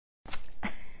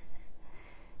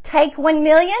Take 1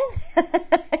 million.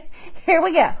 Here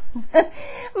we go.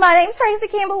 My name's Tracy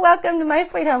Campbell. Welcome to My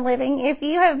Sweet Home Living. If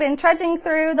you have been trudging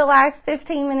through the last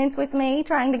 15 minutes with me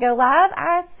trying to go live,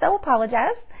 I so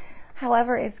apologize.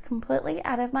 However, it's completely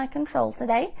out of my control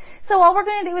today. So all we're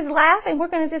going to do is laugh, and we're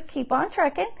going to just keep on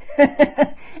trucking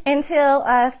until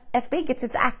FB gets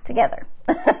its act together.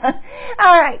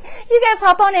 All right, you guys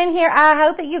hop on in here. I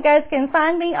hope that you guys can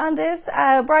find me on this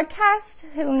broadcast.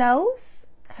 Who knows?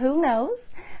 Who knows?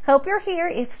 Hope you're here.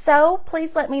 If so,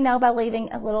 please let me know by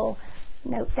leaving a little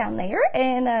note down there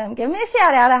and give me a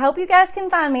shout out. I hope you guys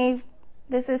can find me.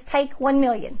 This is Take 1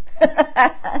 million.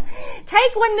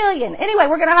 Take 1 million. Anyway,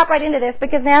 we're going to hop right into this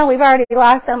because now we've already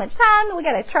lost so much time that we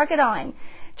got to truck it on.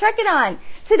 Truck it on.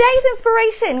 Today's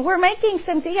inspiration, we're making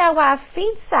some DIY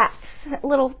feed sacks,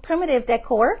 little primitive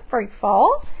decor for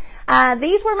fall.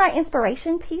 These were my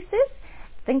inspiration pieces.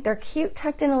 I think they're cute,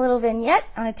 tucked in a little vignette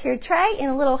on a tiered tray, in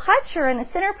a little hutch or in a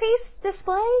centerpiece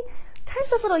display.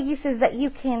 Tons of little uses that you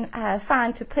can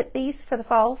find to put these for the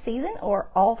fall season or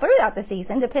all throughout the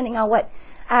season, depending on what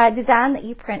design that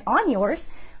you print on yours.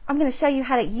 I'm going to show you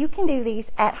how you can do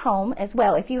these at home as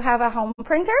well. If you have a home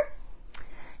printer,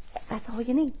 that's all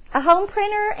you need. A home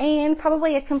printer and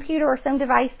probably a computer or some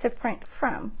device to print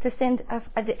from, to send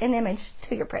an image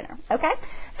to your printer. Okay?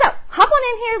 So, hop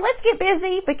on in here. Let's get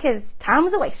busy because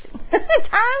time's a-wasting.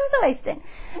 Time's a-wasting.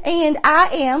 And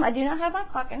I do not have my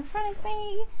clock in front of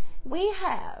me. We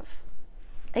have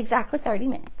exactly 30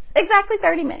 minutes. Exactly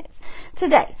 30 minutes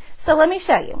today. So let me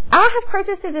show you. I have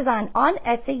purchased a design on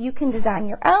Etsy. You can design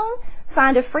your own.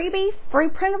 Find a freebie, free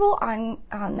printable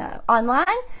online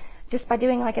just by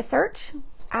doing like a search.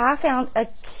 I found a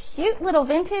cute little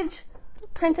vintage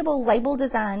printable label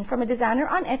design from a designer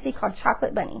on Etsy called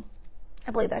Chocolate Bunny.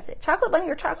 I believe that's it. Chocolate Bunny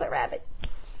or Chocolate Rabbit. I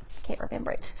can't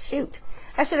remember it. Shoot.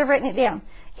 I should have written it down.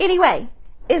 Anyway.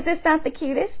 Is this not the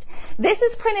cutest? This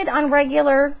is printed on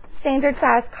regular standard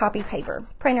size copy paper,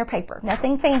 printer paper.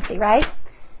 Nothing fancy, right?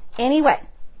 Anyway,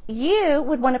 you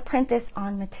would want to print this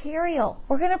on material.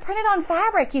 We're going to print it on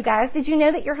fabric, you guys. Did you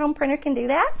know that your home printer can do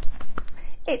that?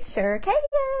 It sure can.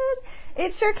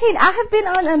 It sure can. I have been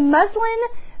on a muslin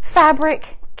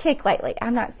fabric kick lately.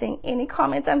 I'm not seeing any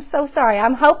comments. I'm so sorry.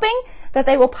 I'm hoping that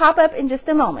they will pop up in just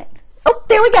a moment. Oh,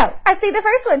 there we go. I see the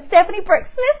first one. Stephanie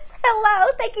Brooks Smith.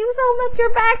 Hello. Thank you so much.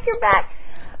 You're back. You're back.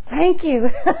 Thank you.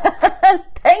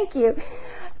 Thank you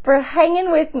for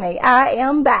hanging with me. I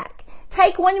am back.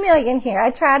 Take 1 million here.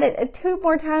 I tried it 2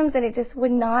 more times and it just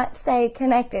would not stay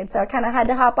connected. So I kind of had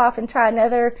to hop off and try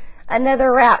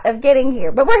another route of getting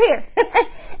here. But we're here.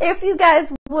 If you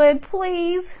guys would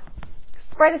please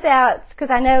spread us out,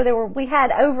 because I know we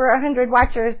had over 100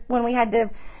 watchers when we had to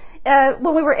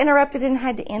when we were interrupted and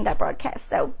had to end that broadcast.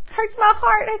 So hurts my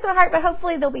heart, but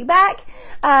hopefully they'll be back.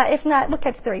 If not, we'll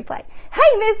catch the replay.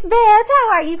 Hey, Miss Beth,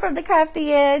 how are you from the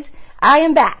Crafty Edge? I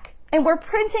am back. And we're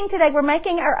printing today. We're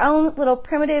making our own little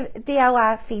primitive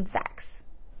DIY feed sacks.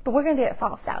 But we're going to do it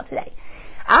fall style today.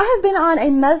 I have been on a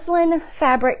muslin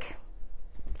fabric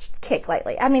kick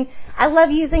lately. I mean, I love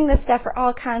using this stuff for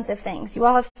all kinds of things. You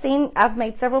all have seen, I've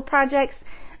made several projects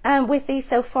with these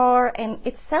so far, and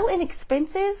it's so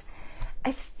inexpensive.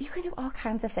 You can do all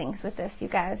kinds of things with this, you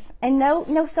guys, and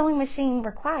no sewing machine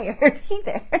required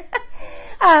either.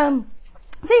 So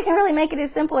you can really make it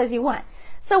as simple as you want.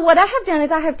 So what I have done is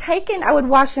I would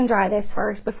wash and dry this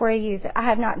first before I use it. I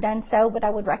have not done so, but I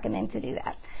would recommend to do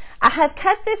that. I have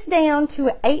cut this down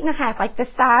to 8.5, like the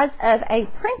size of a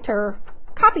printer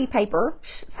copy paper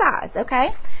size,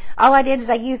 okay? All I did is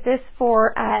I used this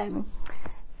for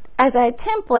as a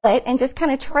template and just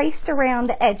kind of traced around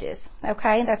the edges,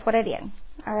 okay? That's what I did.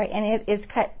 All right, and it is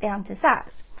cut down to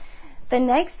size. The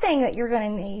next thing that you're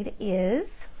going to need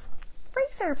is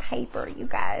freezer paper, you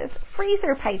guys.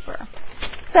 Freezer paper.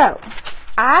 So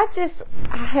I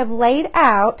have laid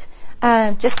out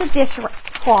just a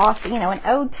dishcloth, you know, an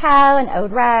old towel, an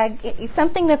old rag,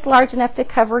 something that's large enough to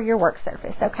cover your work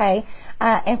surface, okay?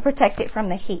 And protect it from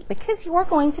the heat because you are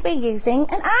going to be using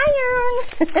an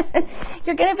iron.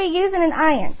 You're going to be using an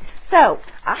iron. So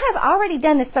I have already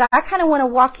done this, but I kind of want to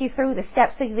walk you through the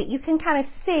steps so that you can kind of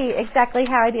see exactly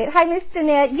how I did. Hi, Miss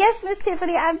Jeanette. Yes, Miss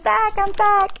Tiffany, I'm back. I'm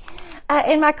back.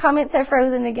 And my comments are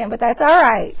frozen again, but that's all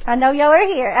right. I know y'all are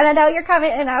here, and I know you're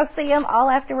coming, and I'll see them all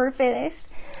after we're finished.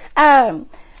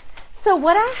 So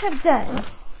what I have done,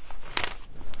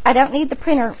 I don't need the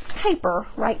printer paper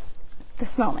right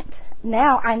this moment.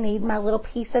 Now I need my little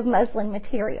piece of muslin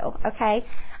material, okay?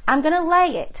 I'm going to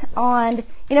lay it on,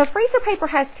 you know, freezer paper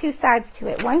has 2 sides to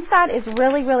it. One side is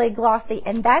really, really glossy,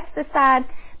 and that's the side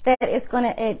that is going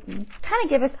to kind of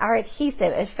give us our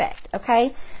adhesive effect,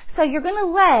 okay? So you're going to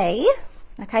lay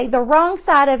okay? The wrong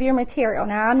side of your material.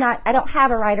 Now, I don't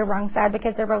have a right or wrong side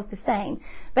because they're both the same.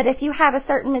 But if you have a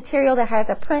certain material that has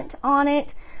a print on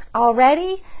it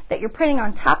already that you're printing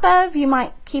on top of, you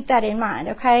might keep that in mind,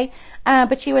 okay?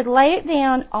 But you would lay it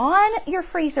down on your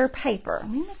freezer paper.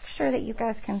 Let me make sure that you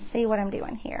guys can see what I'm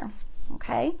doing here,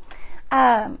 okay?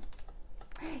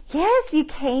 Yes, you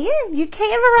can. You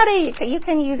can, everybody. You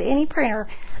can use any printer.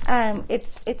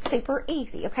 It's super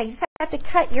easy, okay? You just have to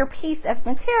cut your piece of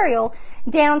material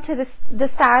down to the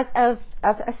size of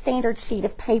a standard sheet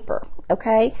of paper,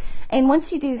 okay? And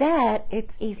once you do that,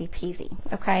 it's easy peasy,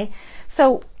 okay?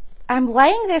 So I'm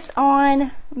laying this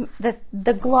on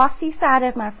the glossy side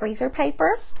of my freezer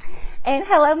paper. And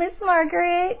hello, Miss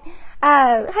Margaret.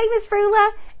 Hey, Miss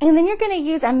Rula. And then you're going to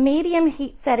use a medium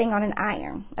heat setting on an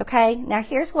iron, okay? Now,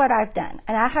 here's what I've done.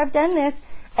 And I have done this,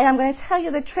 and I'm going to tell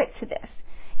you the trick to this.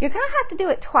 You're going to have to do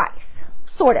it twice,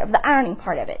 sort of, the ironing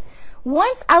part of it.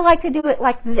 Once, I like to do it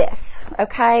like this,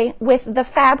 okay, with the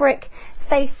fabric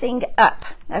facing up,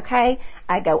 okay?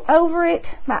 I go over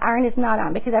it. My iron is not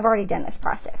on because I've already done this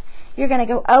process. You're going to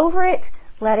go over it,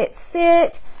 let it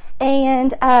sit,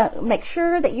 and make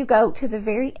sure that you go to the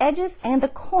very edges and the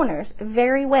corners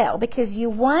very well, because you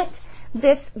want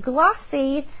this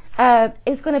glossy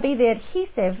is going to be the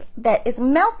adhesive that is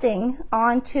melting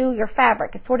onto your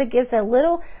fabric. It sort of gives a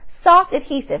little soft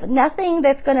adhesive, nothing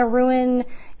that's going to ruin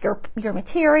your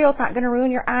material. It's not going to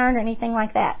ruin your iron or anything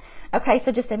like that. Okay,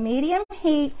 so just a medium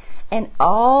heat, and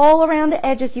all around the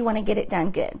edges you want to get it done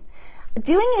good.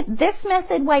 Doing it this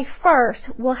method way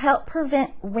first will help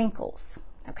prevent wrinkles.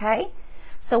 Okay,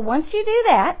 so once you do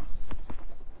that,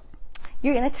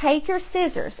 you're going to take your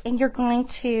scissors and you're going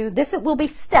to, this will be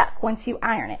stuck once you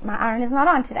iron it. My iron is not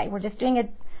on today. We're just doing a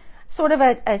sort of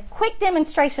a quick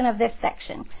demonstration of this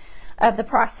section of the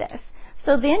process.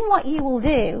 So then what you will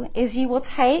do is you will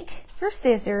take your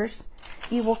scissors,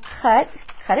 you will cut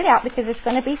it out because it's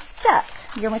going to be stuck.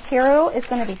 Your material is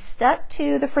going to be stuck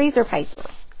to the freezer paper.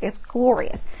 It's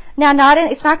glorious. Now,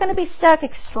 it's not going to be stuck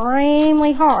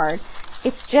extremely hard.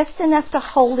 It's just enough to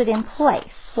hold it in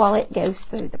place while it goes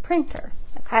through the printer,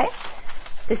 okay?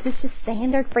 This is just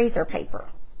standard freezer paper,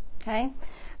 okay?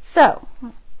 So,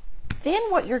 then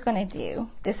what you're going to do,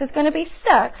 this is going to be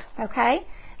stuck, okay?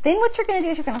 Then what you're going to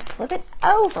do is you're going to flip it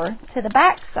over to the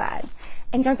back side,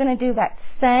 and you're going to do that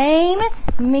same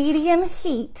medium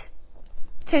heat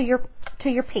to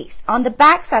your piece on the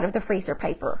back side of the freezer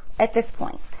paper at this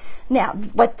point. Now,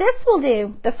 what this will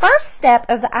do, the first step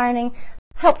of the ironing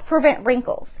helps prevent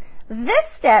wrinkles. This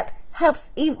step helps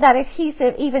that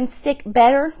adhesive even stick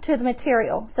better to the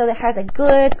material so that it has a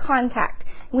good contact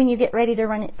when you get ready to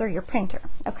run it through your printer,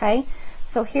 okay?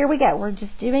 So here we go. We're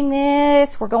just doing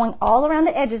this. We're going all around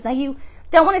the edges. Now, you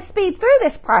don't want to speed through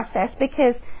this process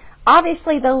because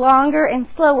obviously the longer and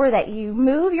slower that you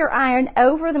move your iron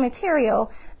over the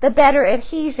material, the better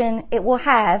adhesion it will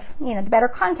have, the better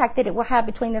contact that it will have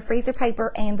between the freezer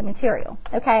paper and the material,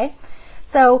 okay?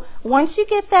 So once you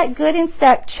get that good and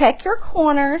stuck, check your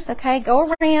corners, okay?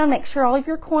 Go around, make sure all of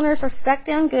your corners are stuck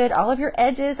down good, all of your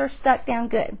edges are stuck down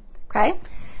good, okay?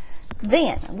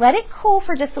 Then let it cool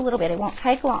for just a little bit. It won't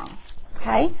take long,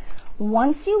 okay?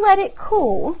 Once you let it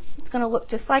cool, it's going to look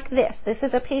just like this. This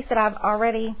is a piece that I've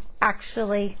already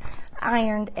actually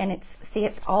ironed, and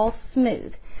it's all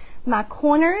smooth. My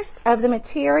corners of the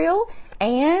material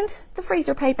and the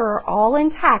freezer paper are all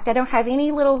intact. I don't have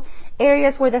any little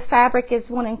areas where the fabric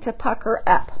is wanting to pucker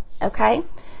up, okay?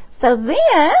 So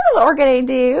then what we're going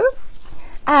to do,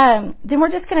 then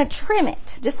we're just going to trim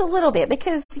it just a little bit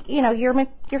because,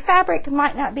 your fabric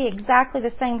might not be exactly the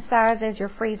same size as your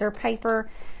freezer paper.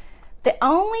 The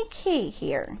only key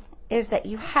here is that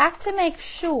you have to make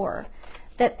sure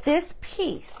that this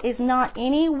piece is not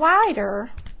any wider,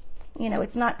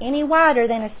 it's not any wider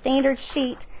than a standard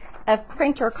sheet of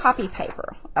printer copy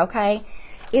paper, okay?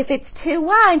 If it's too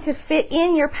wide to fit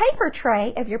in your paper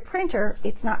tray of your printer,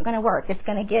 it's not going to work. It's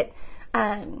going to get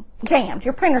jammed.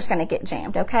 Your printer's going to get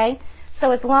jammed, okay?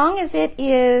 So as long as it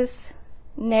is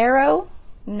narrow,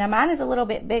 now mine is a little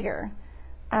bit bigger.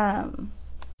 Let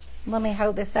me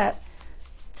hold this up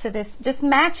to this. Just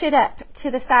match it up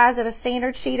to the size of a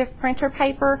standard sheet of printer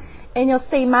paper, and you'll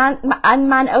see mine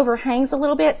overhangs a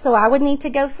little bit, so I would need to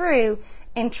go through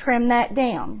and trim that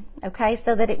down, okay,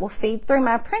 so that it will feed through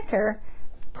my printer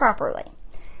properly.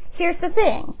 Here's the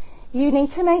thing. You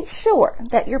need to make sure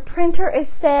that your printer is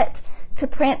set to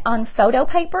print on photo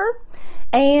paper,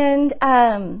 and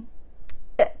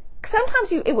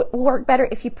sometimes it would work better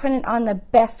if you print it on the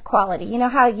best quality. You know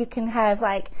how you can have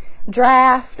like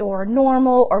draft or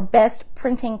normal or best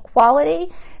printing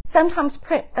quality? Sometimes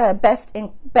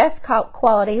best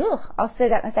quality, I'll say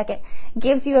that in a second,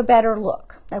 gives you a better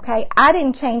look. Okay, I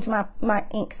didn't change my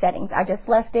ink settings. I just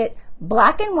left it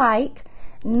black and white,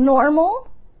 normal,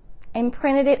 and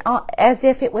printed it on as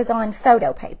if it was on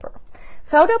photo paper.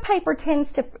 Photo paper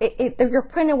tends to, your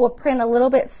printer will print a little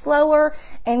bit slower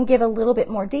and give a little bit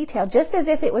more detail, just as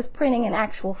if it was printing an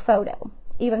actual photo.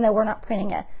 Even though we're not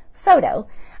printing a photo,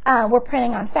 we're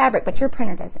printing on fabric, but your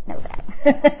printer doesn't know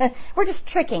that. We're just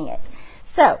tricking it.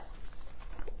 So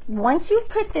once you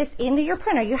put this into your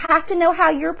printer, you have to know how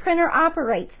your printer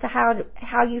operates to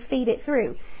how you feed it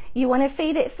through. You want to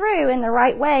feed it through in the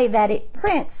right way that it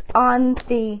prints on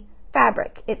the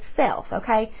fabric itself,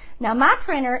 okay? Now my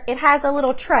printer, it has a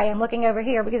little tray. I'm looking over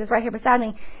here because it's right here beside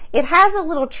me. It has a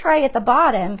little tray at the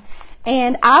bottom,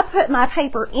 and I put my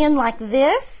paper in like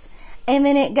this, and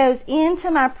then it goes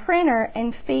into my printer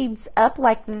and feeds up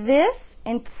like this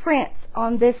and prints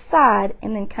on this side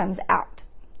and then comes out,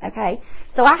 okay?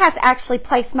 So I have to actually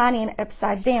place mine in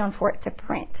upside down for it to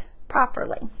print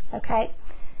properly, okay?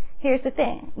 Here's the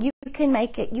thing, you can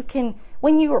make it,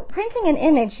 when you are printing an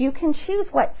image, you can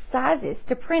choose what sizes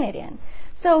to print it in.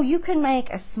 So you can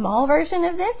make a small version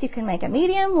of this, you can make a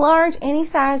medium, large, any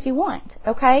size you want,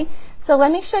 okay? So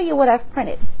let me show you what I've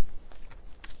printed.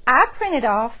 I printed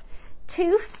off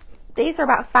two, these are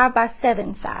about 5 by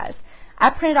 7 size.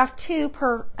 I printed off 2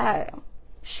 per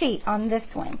sheet on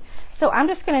this one. So I'm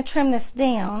just going to trim this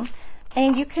down,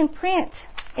 and you can print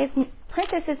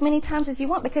this as many times as you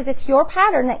want because it's your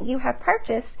pattern that you have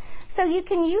purchased, so you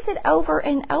can use it over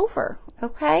and over,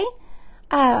 okay?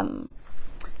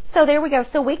 So there we go.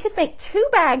 So we could make 2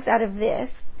 bags out of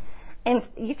this, and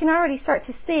you can already start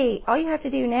to see, all you have to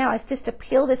do now is just to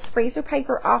peel this freezer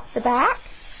paper off the back,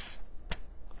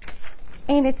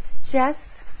 and it's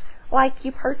just like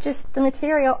you purchased the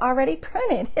material already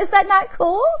printed. Is that not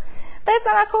cool? That's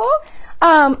not cool?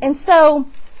 And so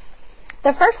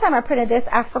the first time I printed this,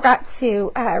 I forgot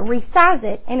to resize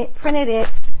it, and it printed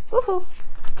it,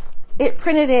 it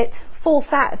printed it full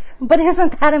size. But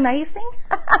isn't that amazing?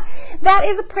 That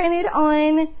is printed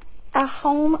on a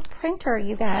home printer,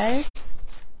 you guys.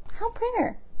 Home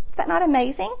printer. Is that not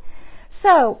amazing?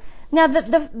 So now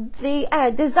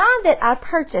the design that I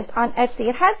purchased on Etsy,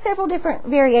 it has several different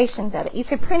variations of it. You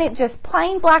could print it just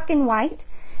plain black and white.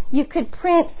 You could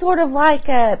print sort of like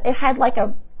it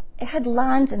had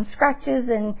lines and scratches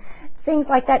and things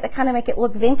like that to kind of make it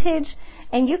look vintage.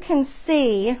 And you can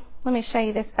see, let me show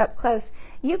you this up close.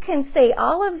 You can see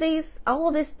all of this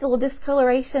little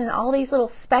discoloration and all these little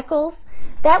speckles.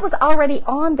 That was already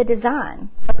on the design,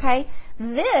 okay?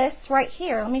 This right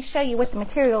here, let me show you what the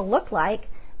material looked like.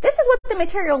 This is what the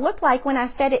material looked like when I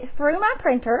fed it through my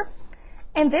printer,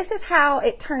 and this is how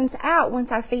it turns out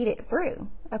once I feed it through,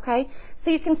 okay? So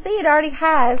you can see it already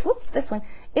has, this one,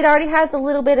 it already has a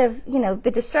little bit of,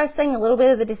 the distressing, a little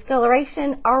bit of the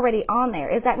discoloration already on there.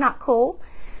 Is that not cool?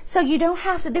 So you don't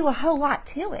have to do a whole lot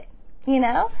to it,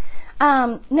 Now,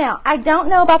 I don't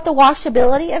know about the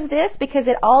washability of this because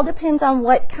it all depends on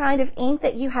what kind of ink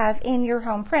that you have in your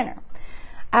home printer.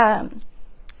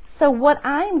 So what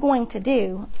I'm going to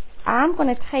do, I'm going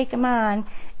to take mine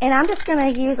and I'm just going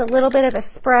to use a little bit of a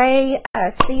spray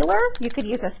sealer. You could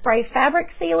use a spray fabric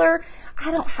sealer.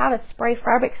 I don't have a spray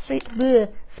fabric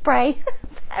fabric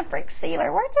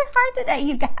sealer. Words are hard today,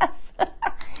 you guys.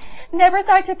 Never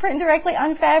thought to print directly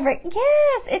on fabric.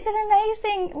 Yes, it's an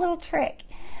amazing little trick.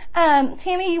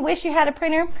 Tammy, you wish you had a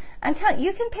printer. I'm telling you,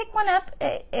 you can pick one up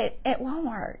at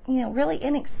Walmart, really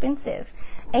inexpensive.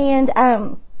 And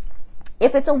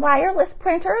if it's a wireless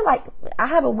printer, like I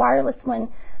have a wireless one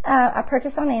I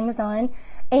purchased on Amazon,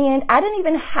 and I didn't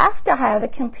even have to have a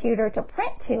computer to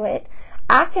print to it.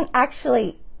 I can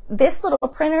actually, this little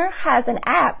printer has an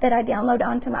app that I download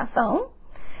onto my phone.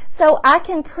 So I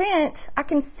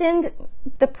can send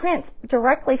the prints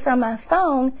directly from my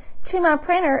phone to my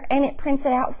printer, and it prints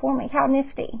it out for me. How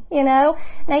nifty, Now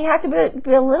you have to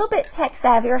be a little bit tech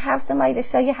savvy or have somebody to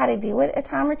show you how to do it a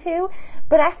time or two.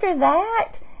 But after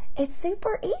that, it's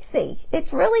super easy.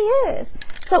 It really is.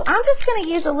 So I'm just going to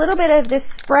use a little bit of this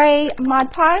spray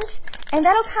Mod Podge, and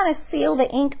that'll kind of seal the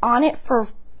ink on it for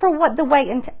the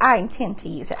way I intend to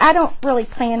use it. I don't really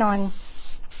plan on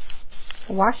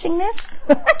washing this,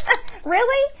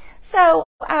 really. So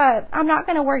I'm not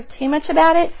going to worry too much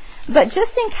about it. But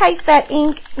just in case that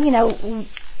ink,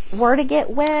 were to get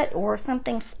wet or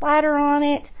something splatter on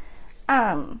it,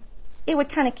 it would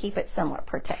kind of keep it somewhat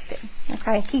protected.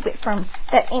 Okay, keep it from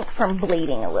that ink from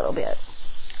bleeding a little bit.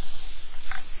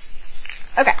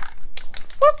 Okay,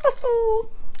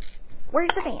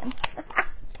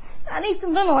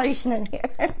 some ventilation in here.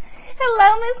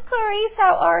 Hello, Miss Clarice.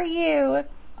 How are you?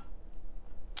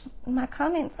 My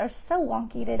comments are so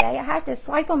wonky today. I have to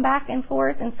swipe them back and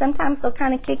forth, and sometimes they'll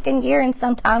kind of kick in gear and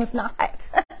sometimes not.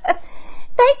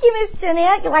 Thank you, Miss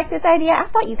Jeanette. You like this idea? I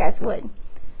thought you guys would.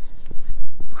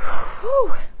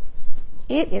 Whew.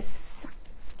 It is,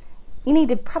 you need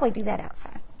to probably do that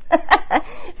outside.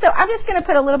 So I'm just going to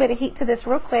put a little bit of heat to this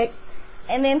real quick.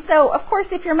 And then, so of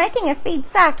course, if you're making a feed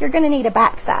sack, you're going to need a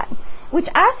backside, which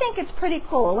I think is pretty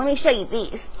cool. Let me show you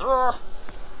these. Ugh.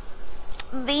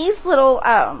 These little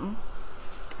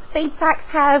feed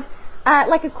sacks have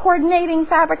like a coordinating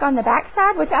fabric on the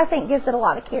backside, which I think gives it a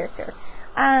lot of character.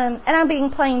 And I'm being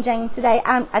plain Jane today.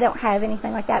 I don't have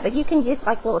anything like that, but you can use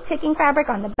like little ticking fabric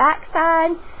on the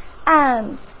backside. How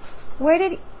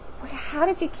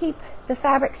did you keep the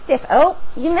fabric stiff? Oh,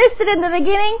 you missed it in the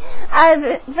beginning.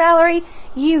 Valerie,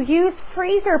 you use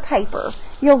freezer paper.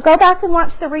 You'll go back and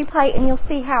watch the replay and you'll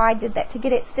see how I did that to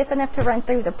get it stiff enough to run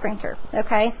through the printer,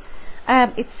 okay?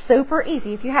 It's super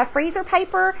easy. If you have freezer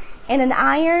paper and an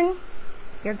iron,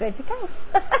 you're good to go.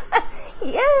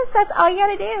 Yes, that's all you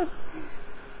gotta do.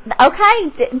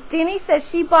 Okay, Denny says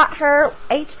she bought her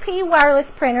HP wireless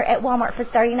printer at Walmart for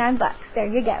 39 bucks. There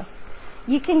you go.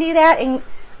 You can do that, and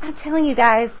I'm telling you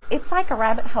guys, it's like a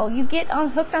rabbit hole. You get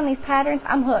hooked on these patterns,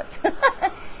 I'm hooked.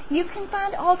 You can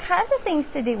find all kinds of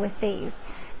things to do with these.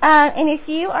 And if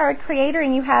you are a creator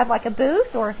and you have like a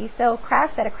booth, or if you sell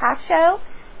crafts at a craft show,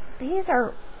 these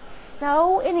are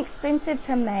so inexpensive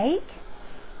to make.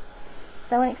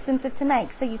 So inexpensive to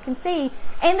make. So you can see,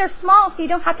 and they're small, so you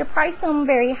don't have to price them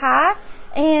very high.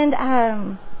 And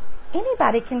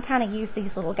anybody can kind of use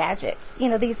these little gadgets. You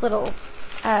know, these little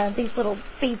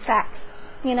feed sacks.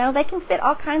 You know, they can fit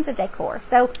all kinds of decor.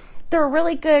 So they're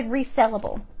really good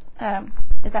resellable.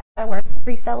 Is that a word?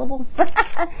 Resellable?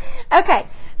 Okay.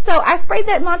 So I sprayed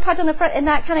that Mod Podge on the front, and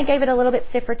that kind of gave it a little bit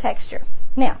stiffer texture.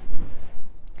 Now,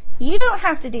 you don't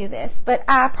have to do this, but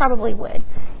I probably would.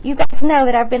 You guys know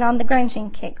that I've been on the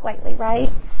grunging kick lately,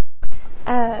 right?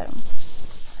 I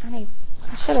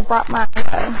should have brought my,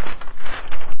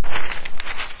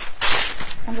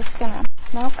 I'm just gonna,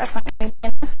 nope, that's not gonna be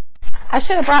enough. I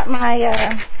should have brought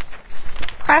my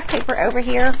craft paper over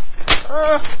here.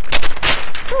 Ugh.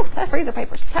 Whew, that freezer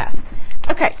paper's tough.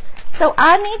 Okay, so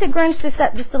I need to grunge this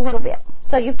up just a little bit.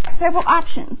 So you've got several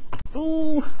options.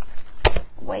 Ooh,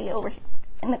 way over here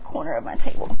in the corner of my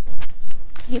table.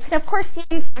 You can of course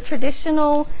use a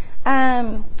traditional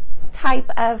type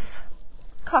of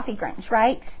coffee grunge,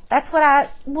 right? That's what I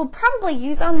will probably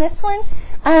use on this one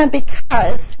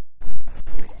because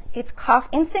it's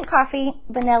instant coffee,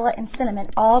 vanilla, and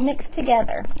cinnamon all mixed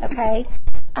together, okay?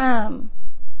 And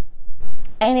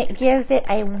it gives it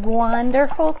a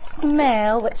wonderful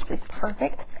smell, which is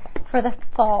perfect for the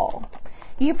fall.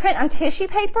 You print on tissue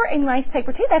paper and rice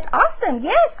paper too. That's awesome.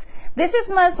 Yes. This is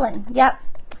muslin. Yep.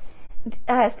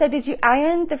 So did you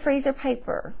iron the freezer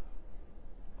paper?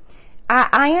 I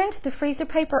ironed the freezer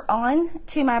paper on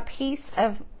to my piece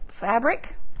of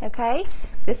fabric. Okay.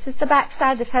 This is the back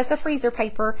side. This has the freezer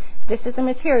paper. This is the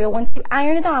material. Once you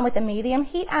iron it on with a medium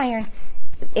heat iron,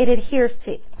 it adheres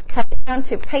to, cut it down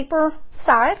to paper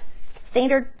size,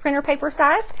 standard printer paper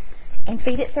size, and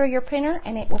feed it through your printer,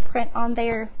 and it will print on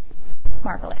there.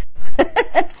 Marvelous.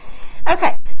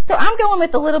 Okay. So I'm going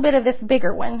with a little bit of this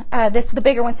bigger one, the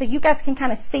bigger one, so you guys can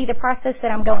kind of see the process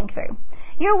that I'm going through.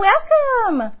 You're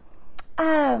welcome.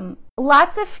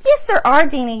 Lots of, yes, there are,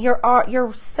 Deanie.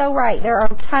 You're so right. There are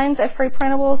tons of free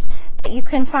printables that you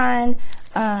can find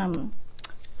on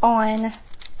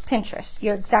Pinterest.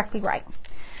 You're exactly right.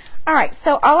 All right,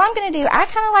 so all I'm going to do, I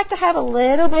kind of like to have a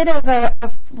little bit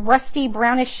of rusty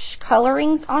brownish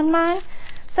colorings on mine.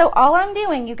 So all I'm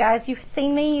doing, you guys, you've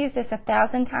seen me use this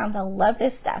 1,000 times. I love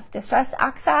this stuff. Distress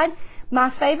Oxide, my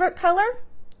favorite color,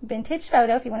 vintage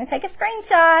photo. If you want to take a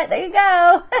screenshot, there you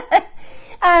go.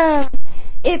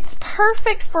 It's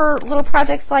perfect for little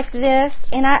projects like this.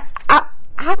 And I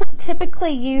would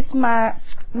typically use my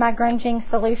grunging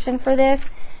solution for this.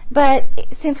 But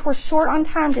since we're short on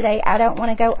time today, I don't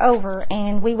want to go over.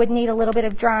 And we would need a little bit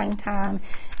of drying time.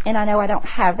 And I know I don't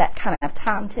have that kind of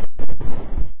time today.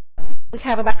 We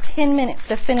have about 10 minutes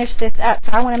to finish this up,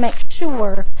 so I want to make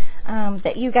sure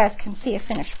that you guys can see a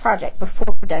finished project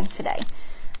before we're done today.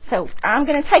 So I'm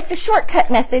going to take the shortcut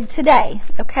method today,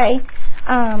 okay,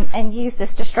 and use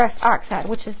this Distress Oxide,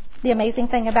 which is the amazing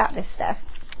thing about this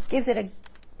stuff. Gives it an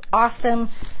awesome,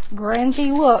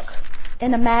 grungy look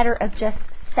in a matter of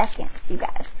just seconds, you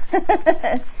guys.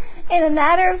 In a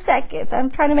matter of seconds. I'm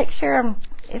trying to make sure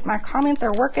if my comments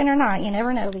are working or not. You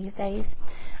never know these days.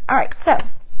 All right, so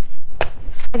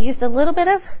I've used a little bit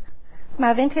of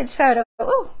my vintage photo.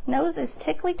 Oh, nose is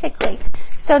tickly tickly.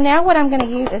 So now what I'm going to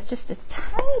use is just a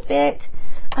tiny bit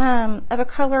of a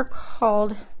color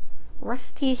called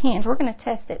Rusty Hinge. We're going to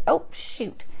test it. Oh,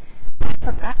 shoot. I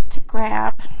forgot to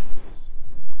grab.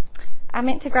 I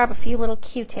meant to grab a few little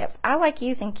Q-tips. I like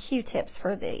using Q-tips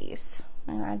for these,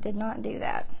 and I did not do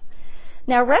that.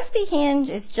 Now, Rusty Hinge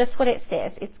is just what it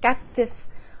says. It's got this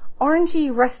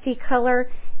orangey rusty color.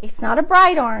 It's not a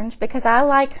bright orange because I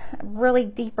like really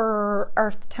deeper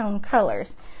earth tone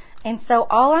colors. And so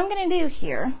all I'm going to do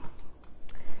here,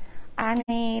 I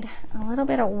need a little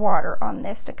bit of water on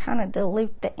this to kind of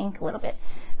dilute the ink a little bit.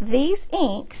 These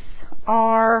inks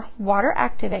are water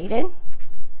activated.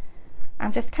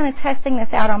 I'm just kind of testing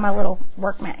this out on my little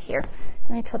work mat here.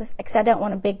 Let me tell this, because I don't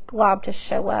want a big glob to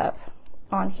show up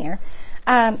on here.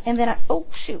 And then oh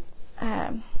shoot,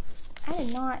 I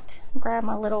did not grab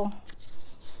my little,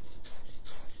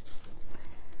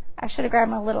 I should have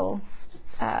grabbed my little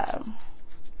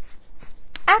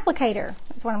applicator,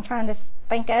 is what I'm trying to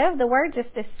think of. The word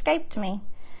just escaped me.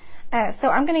 So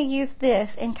I'm going to use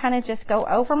this and kind of just go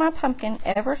over my pumpkin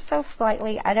ever so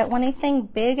slightly. I don't want anything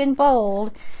big and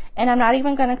bold, and I'm not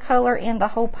even going to color in the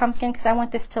whole pumpkin because I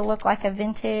want this to look like a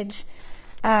vintage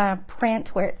print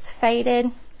where it's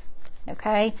faded.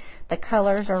 Okay, the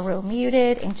colors are real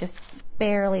muted and just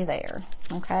barely there.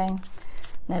 Okay,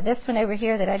 now this one over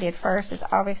here that I did first is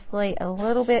obviously a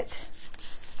little bit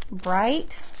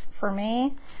bright for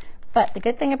me, but the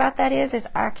good thing about that is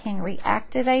I can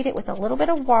reactivate it with a little bit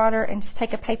of water and just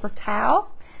take a paper towel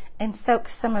and soak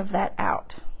some of that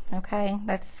out. Okay,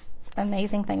 that's the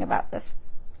amazing thing about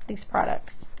these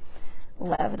products.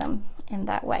 Love them in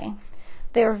that way.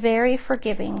 They're very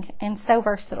forgiving and so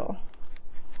versatile.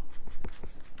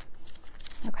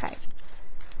 Okay,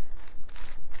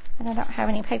 and I don't have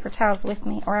any paper towels with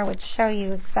me, or I would show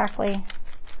you exactly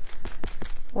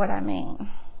what I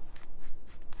mean.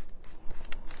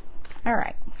 All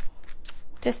right,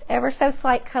 just ever so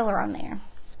slight color on there.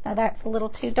 Now that's a little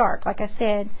too dark, like I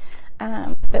said,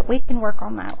 but we can work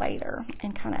on that later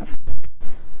and kind of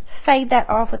fade that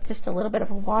off with just a little bit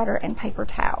of water and paper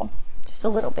towel, just a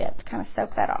little bit to kind of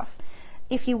soak that off.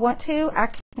 If you want to,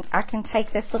 I can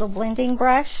take this little blending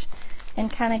brush and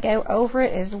kind of go over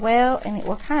it as well, and it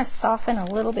will kind of soften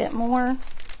a little bit more.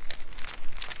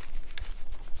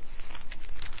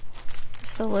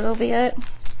 Just a little bit.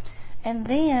 And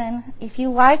then, if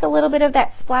you like a little bit of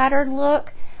that splattered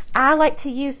look, I like to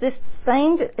use this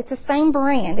same, it's the same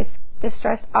brand, it's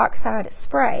Distressed Oxide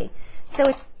Spray. So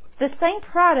it's the same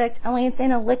product, only it's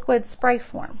in a liquid spray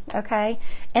form, okay?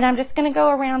 And I'm just gonna go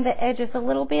around the edges a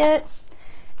little bit,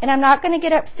 and I'm not gonna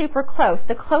get up super close.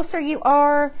 The closer you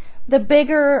are, the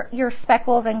bigger your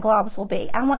speckles and globs will be.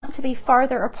 I want it to be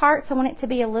farther apart, so I want it to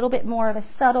be a little bit more of a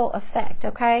subtle effect,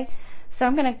 okay? So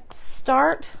I'm gonna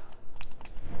start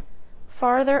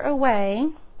farther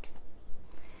away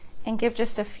and give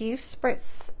just a few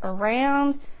spritz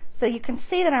around, so you can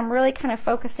see that I'm really kind of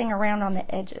focusing around on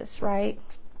the edges, right?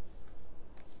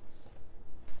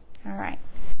 All right,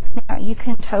 now you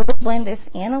can totally blend this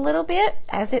in a little bit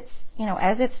as it's, you know,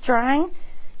 as it's drying.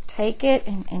 Take it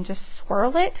and just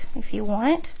swirl it if you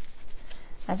want.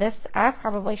 Now this, I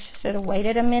probably should have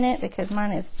waited a minute because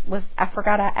mine I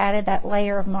forgot I added that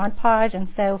layer of Mod Podge, and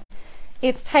so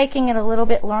it's taking it a little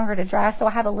bit longer to dry, so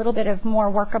I have a little bit of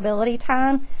more workability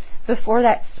time before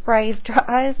that spray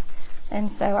dries.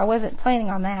 And so I wasn't planning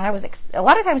on that. A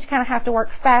lot of times you kind of have to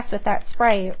work fast with that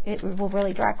spray. It will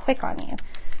really dry quick on you.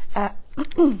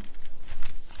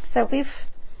 So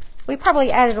we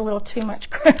probably added a little too much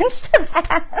crunch to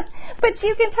that, but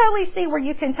you can totally see where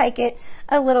you can take it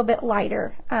a little bit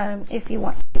lighter if you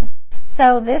want to.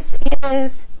 So this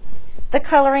is the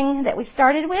coloring that we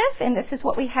started with, and this is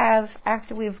what we have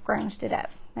after we've grunged it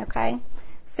up. Okay,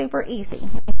 super easy.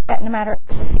 No matter,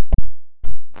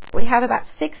 we have about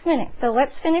 6 minutes, so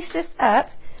let's finish this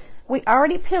up. We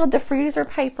already peeled the freezer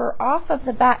paper off of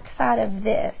the back side of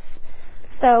this,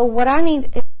 so what I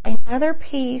need is another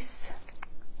piece.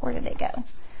 Where did it go?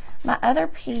 My other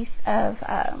piece of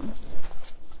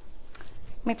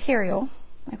material,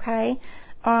 okay,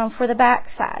 for the back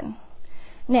side.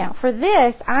 Now for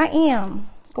this, I am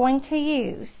going to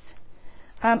use,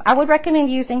 I would recommend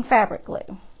using fabric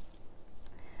glue.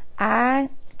 I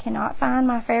cannot find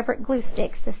my fabric glue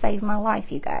sticks to save my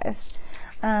life, you guys.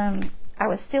 I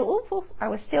was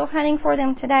still hunting for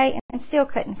them today and still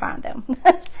couldn't find them.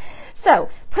 So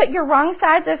put your wrong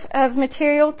sides of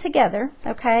material together,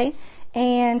 okay?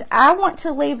 And I want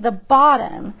to leave the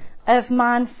bottom of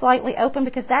mine slightly open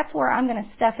because that's where I'm going to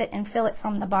stuff it and fill it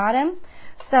from the bottom.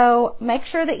 So make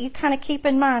sure that you kind of keep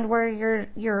in mind where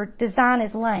your design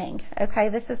is laying. Okay,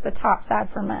 this is the top side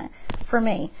for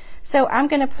me. So I'm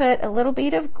going to put a little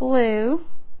bit of glue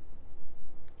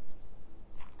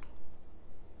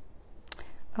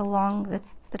along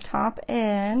the top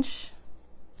edge,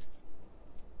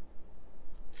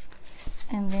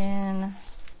 and then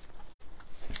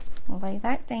lay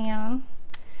that down,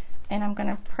 and I'm going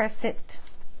to press it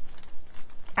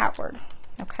outward.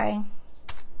 Okay.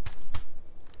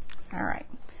 All right,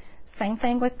 same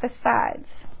thing with the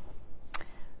sides.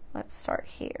 Let's start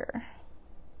here.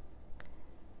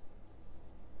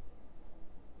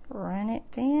 Run it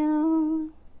down.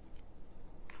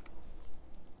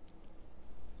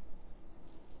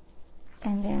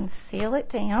 And then seal it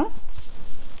down.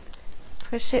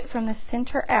 Push it from the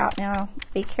center out. Now,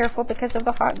 be careful because of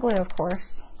the hot glue, of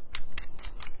course.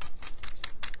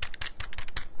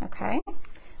 Okay,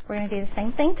 we're going to do the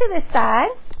same thing to this side.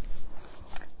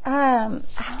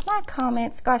 My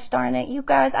comments, gosh darn it, you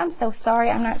guys, I'm so sorry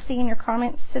I'm not seeing your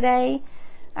comments today.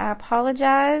 I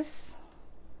apologize.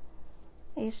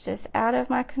 It's just out of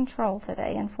my control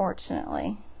today,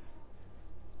 unfortunately.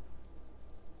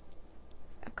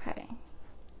 Okay.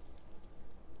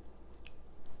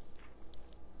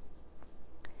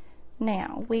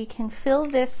 Now we can fill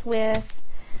this with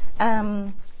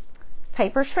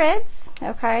paper shreds,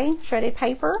 okay, shredded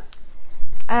paper.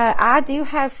 I do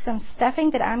have some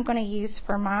stuffing that I'm going to use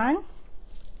for mine.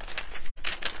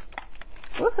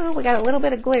 Woohoo, we got a little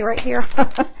bit of glue right here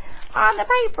on the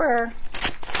paper.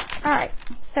 All right,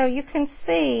 so you can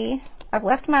see I've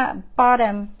left my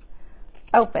bottom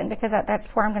open because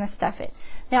that's where I'm going to stuff it.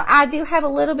 Now I do have a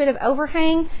little bit of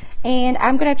overhang, and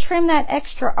I'm going to trim that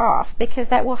extra off because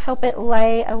that will help it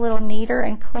lay a little neater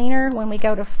and cleaner when we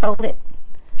go to fold it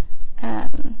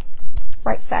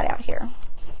right side out here.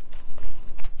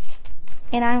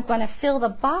 And I'm going to fill the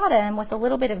bottom with a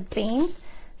little bit of beans,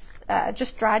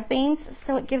 just dried beans,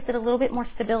 so it gives it a little bit more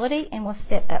stability and will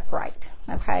sit upright.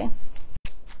 Okay.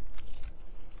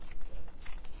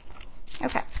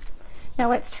 Okay. Now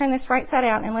let's turn this right side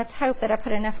out, and let's hope that I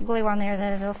put enough glue on there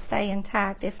that it'll stay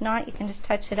intact. If not, you can just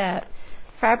touch it up.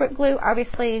 Fabric glue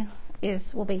obviously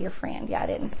will be your friend. Yeah, I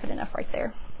didn't put enough right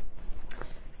there.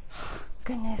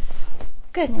 Goodness.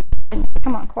 Goodness.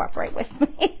 Come on, cooperate with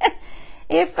me.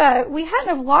 If we hadn't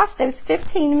have lost those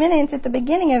 15 minutes at the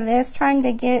beginning of this trying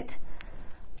to get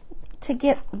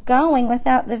going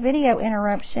without the video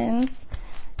interruptions,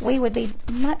 we would be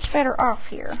much better off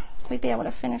here. We'd be able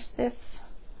to finish this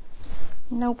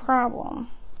no problem.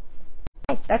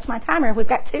 Hey, that's my timer. We've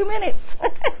got 2 minutes.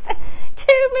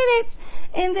 2 minutes.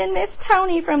 And then Miss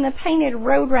Tony from the Painted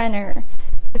Roadrunner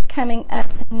is coming up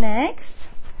next.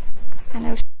 I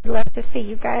know she'd love to see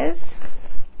you guys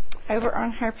over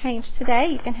on her page today.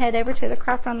 You can head over to the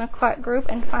Craft on the Clock group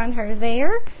and find her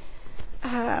there.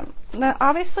 Now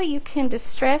obviously you can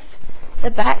distress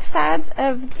the back sides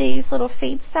of these little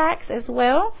feed sacks as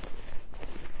well.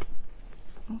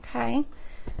 Okay.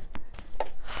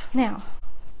 Now,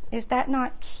 is that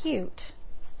not cute?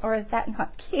 Or is that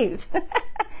not cute?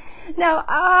 Now,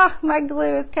 my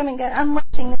glue is coming good. I'm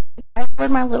rushing this.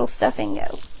 Where'd my little stuffing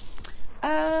go?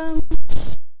 Oh,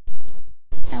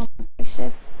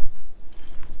 gracious.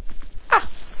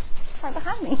 Right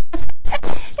behind me.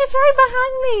 It's right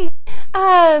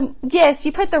behind me. Yes,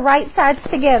 you put the right sides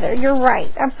together. You're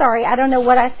right. I'm sorry. I don't know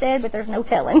what I said, but there's no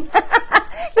telling.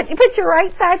 But you put your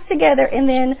right sides together and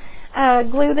then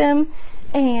glue them,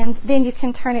 and then you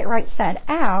can turn it right side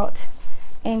out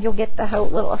and you'll get the whole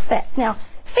little effect. Now,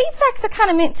 feed sacks are kind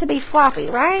of meant to be floppy,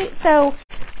 right? So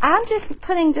I'm just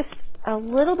putting just a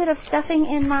little bit of stuffing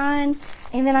in mine,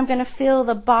 and then I'm going to fill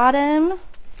the bottom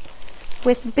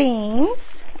with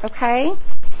beans. Okay,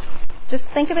 just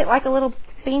think of it like a little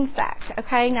bean sack.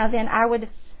 Okay, now then I would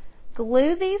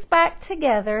glue these back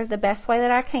together the best way that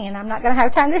I can. I'm not going to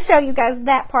have time to show you guys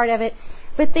that part of it,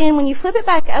 but then when you flip it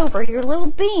back over, your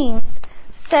little beans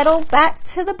settle back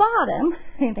to the bottom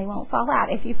and they won't fall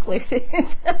out if you glued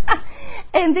it.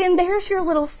 And then there's your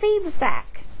little feed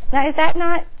sack. Now, is that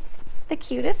not the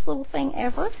cutest little thing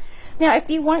ever? Now, if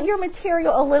you want your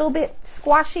material a little bit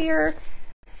squashier,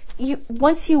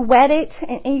 once you wet it,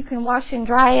 and you can wash and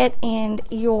dry it, and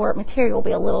your material will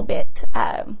be a little bit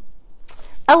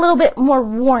more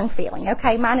worn feeling.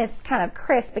 Okay, mine is kind of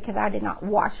crisp because I did not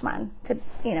wash mine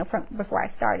from before I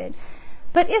started.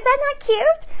 But is that not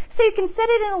cute? So you can set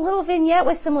it in a little vignette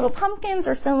with some little pumpkins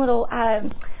or some little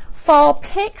fall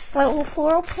picks, little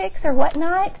floral picks or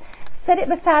whatnot. Set it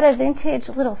beside a vintage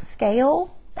little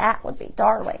scale. That would be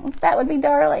darling. That would be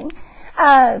darling.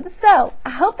 So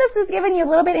I hope this has given you a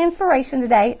little bit of inspiration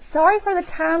today. Sorry for the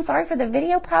time. Sorry for the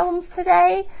video problems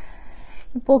today.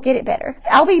 We'll get it better.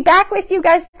 I'll be back with you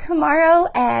guys tomorrow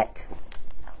at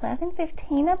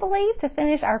 11:15, I believe, to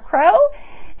finish our crow.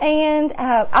 And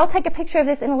I'll take a picture of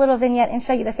this in a little vignette and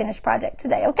show you the finished project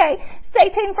today, okay? Stay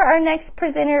tuned for our next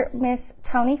presenter, Miss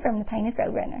Tony from the Painted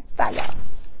Roadrunner. Bye, y'all.